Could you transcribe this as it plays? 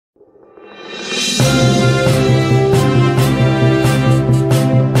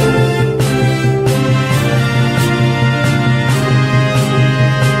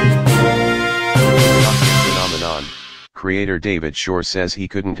creator David Shore says he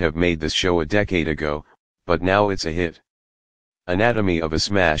couldn't have made this show a decade ago, but now it's a hit. Anatomy of a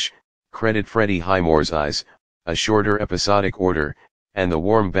Smash, credit Freddie Highmore's Eyes, a shorter episodic order, and the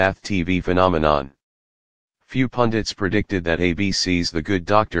warm bath TV phenomenon. Few pundits predicted that ABC's The Good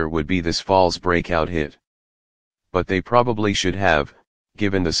Doctor would be this fall's breakout hit. But they probably should have,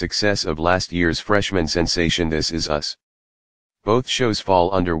 given the success of last year's freshman sensation This Is Us. Both shows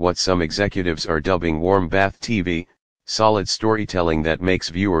fall under what some executives are dubbing warm bath TV, solid storytelling that makes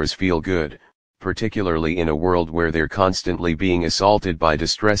viewers feel good, particularly in a world where they're constantly being assaulted by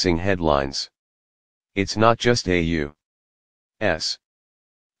distressing headlines. It's not just a U.S.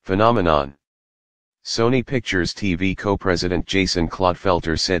 phenomenon. Sony Pictures TV co-president Jason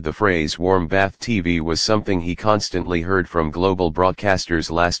Clodfelter said the phrase warm bath TV was something he constantly heard from global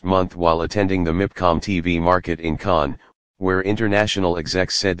broadcasters last month while attending the MIPCOM TV market in Cannes, where international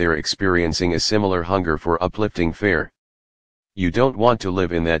execs said they're experiencing a similar hunger for uplifting fare. "You don't want to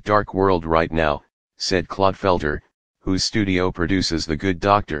live in that dark world right now," said Clodfelter, whose studio produces The Good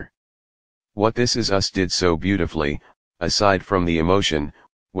Doctor. What This Is Us did so beautifully, aside from the emotion,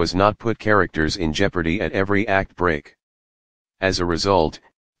 was not put characters in jeopardy at every act break. As a result,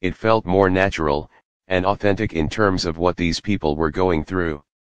 it felt more natural, and authentic in terms of what these people were going through.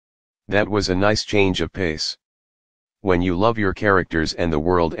 That was a nice change of pace. When you love your characters and the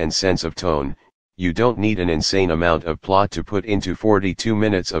world and sense of tone, you don't need an insane amount of plot to put into 42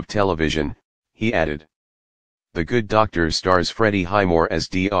 minutes of television, he added. The Good Doctor stars Freddie Highmore as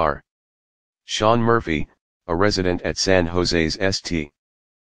Dr. Sean Murphy, a resident at San Jose's St.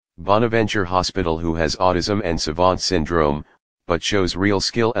 Bonaventure Hospital who has autism and savant syndrome, but shows real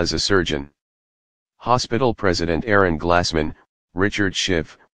skill as a surgeon. Hospital President Aaron Glassman, Richard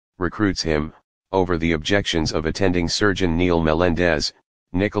Schiff, recruits him, over the objections of attending surgeon Neil Melendez,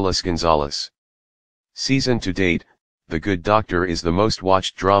 Nicholas Gonzalez. Season to date, The Good Doctor is the most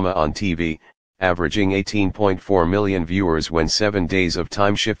watched drama on TV, averaging 18.4 million viewers when 7 days of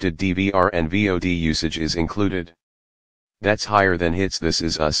time-shifted DVR and VOD usage is included. That's higher than hits This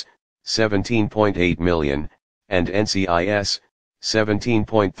Is Us, 17.8 million, and NCIS,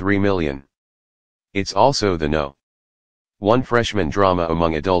 17.3 million. It's also the No. 1 freshman drama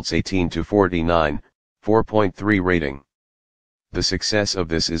among adults 18 to 49, 4.3 rating. The success of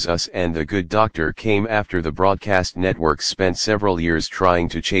This Is Us and The Good Doctor came after the broadcast networks spent several years trying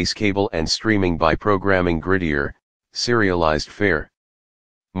to chase cable and streaming by programming grittier, serialized fare.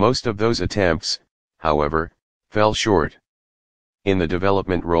 Most of those attempts, however, fell short. In the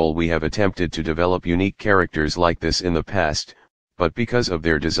development role we have attempted to develop unique characters like this in the past, but because of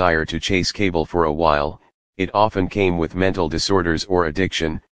their desire to chase cable for a while, it often came with mental disorders or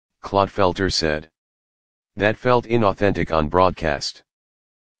addiction, Clodfelter said. That felt inauthentic on broadcast.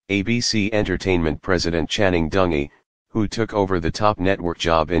 ABC Entertainment President Channing Dungey, who took over the top network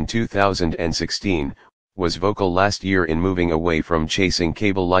job in 2016, was vocal last year in moving away from chasing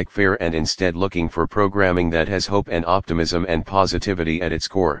cable-like fare and instead looking for programming that has hope and optimism and positivity at its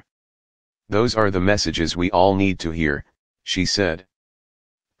core. Those are the messages we all need to hear, she said.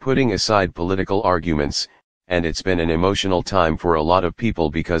 Putting aside political arguments, and it's been an emotional time for a lot of people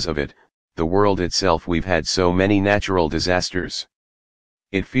because of it, the world itself we've had so many natural disasters.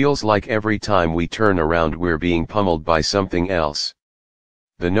 It feels like every time we turn around we're being pummeled by something else.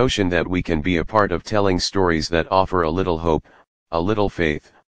 The notion that we can be a part of telling stories that offer a little hope, a little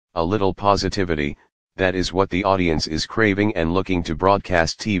faith, a little positivity, that is what the audience is craving and looking to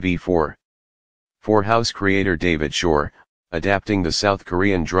broadcast TV for. For House creator David Shore, adapting the South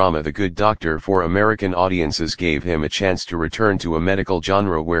Korean drama The Good Doctor for American audiences gave him a chance to return to a medical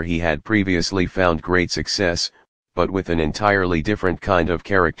genre where he had previously found great success, but with an entirely different kind of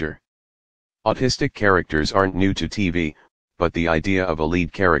character. Autistic characters aren't new to TV, but the idea of a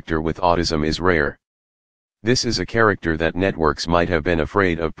lead character with autism is rare. This is a character that networks might have been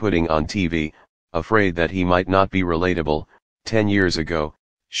afraid of putting on TV, afraid that he might not be relatable, 10 years ago,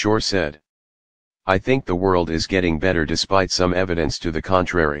 Shore said. I think the world is getting better despite some evidence to the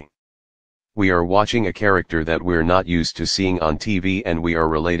contrary. We are watching a character that we're not used to seeing on TV and we are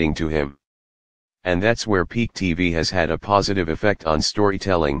relating to him. And that's where peak TV has had a positive effect on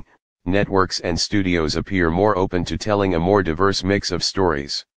storytelling. Networks and studios appear more open to telling a more diverse mix of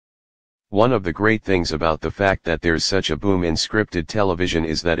stories. One of the great things about the fact that there's such a boom in scripted television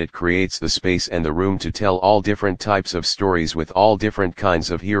is that it creates the space and the room to tell all different types of stories with all different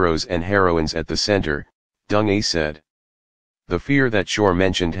kinds of heroes and heroines at the center, Dungey said. The fear that Shore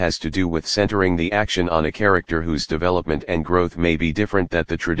mentioned has to do with centering the action on a character whose development and growth may be different than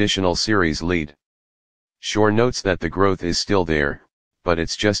the traditional series lead. Shore notes that the growth is still there, but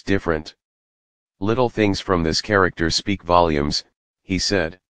it's just different. Little things from this character speak volumes, he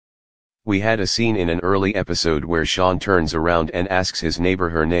said. We had a scene in an early episode where Sean turns around and asks his neighbor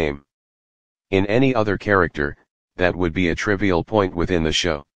her name. In any other character, that would be a trivial point within the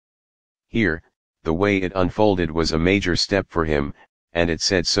show. Here, the way it unfolded was a major step for him, and it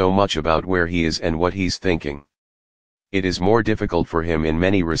said so much about where he is and what he's thinking. It is more difficult for him in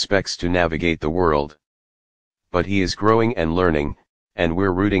many respects to navigate the world. But he is growing and learning, and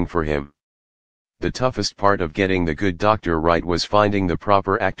we're rooting for him. The toughest part of getting the good doctor right was finding the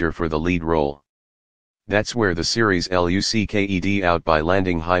proper actor for the lead role. That's where the series lucked out by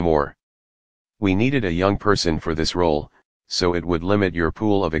landing Highmore. We needed a young person for this role, so it would limit your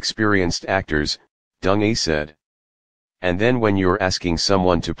pool of experienced actors, Dung-A said. And then when you're asking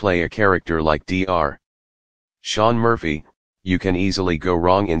someone to play a character like Dr. Sean Murphy, you can easily go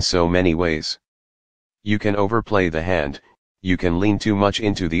wrong in so many ways. You can overplay the hand, you can lean too much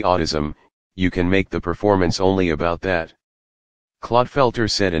into the autism, you can make the performance only about that. Clodfelter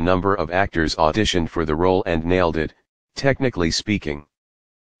said a number of actors auditioned for the role and nailed it, technically speaking.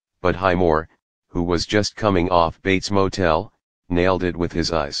 But Highmore, who was just coming off Bates Motel, nailed it with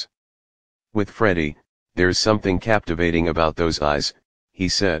his eyes. With Freddie, there's something captivating about those eyes, he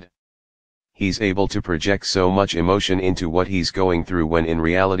said. He's able to project so much emotion into what he's going through when in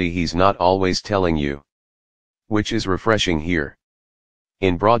reality he's not always telling you. Which is refreshing here.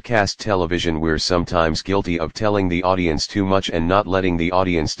 In broadcast television we're sometimes guilty of telling the audience too much and not letting the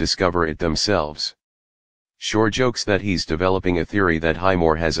audience discover it themselves. Shore jokes that he's developing a theory that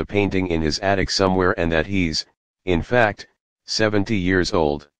Highmore has a painting in his attic somewhere and that he's, in fact, 70 years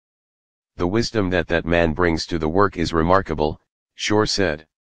old. The wisdom that man brings to the work is remarkable, Shore said.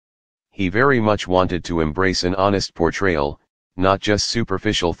 He very much wanted to embrace an honest portrayal, not just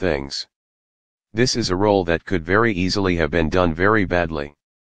superficial things. This is a role that could very easily have been done very badly.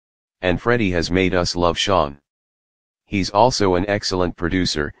 And Freddie has made us love Sean. He's also an excellent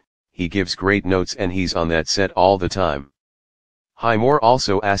producer, he gives great notes and he's on that set all the time. Highmore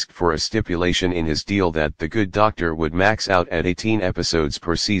also asked for a stipulation in his deal that The Good Doctor would max out at 18 episodes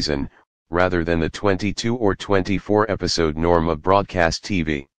per season, rather than the 22 or 24 episode norm of broadcast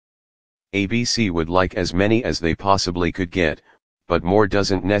TV. ABC would like as many as they possibly could get, but more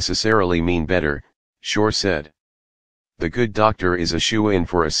doesn't necessarily mean better, Shore said. The Good Doctor is a shoo-in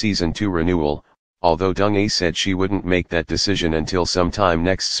for a season 2 renewal, although Dung-A said she wouldn't make that decision until sometime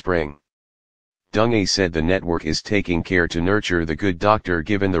next spring. Dung-A said the network is taking care to nurture The Good Doctor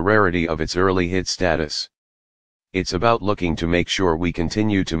given the rarity of its early hit status. It's about looking to make sure we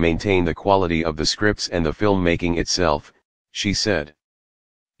continue to maintain the quality of the scripts and the filmmaking itself, she said.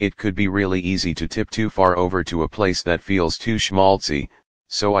 It could be really easy to tip too far over to a place that feels too schmaltzy,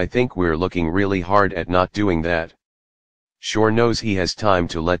 so I think we're looking really hard at not doing that. Shore knows he has time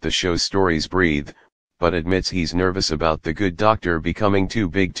to let the show's stories breathe, but admits he's nervous about The Good Doctor becoming too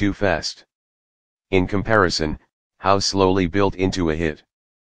big too fast. In comparison, how slowly built into a hit.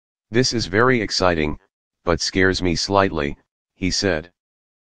 This is very exciting, but scares me slightly, he said.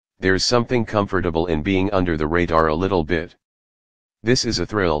 There's something comfortable in being under the radar a little bit. This is a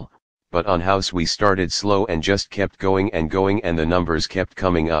thrill, but on House we started slow and just kept going and the numbers kept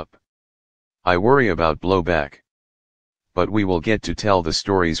coming up. I worry about blowback. But we will get to tell the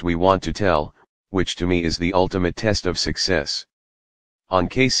stories we want to tell, which to me is the ultimate test of success. On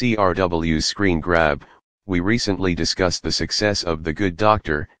KCRW's Screen Grab, we recently discussed the success of The Good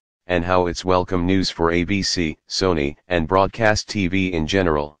Doctor, and how it's welcome news for ABC, Sony, and broadcast TV in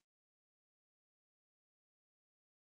general.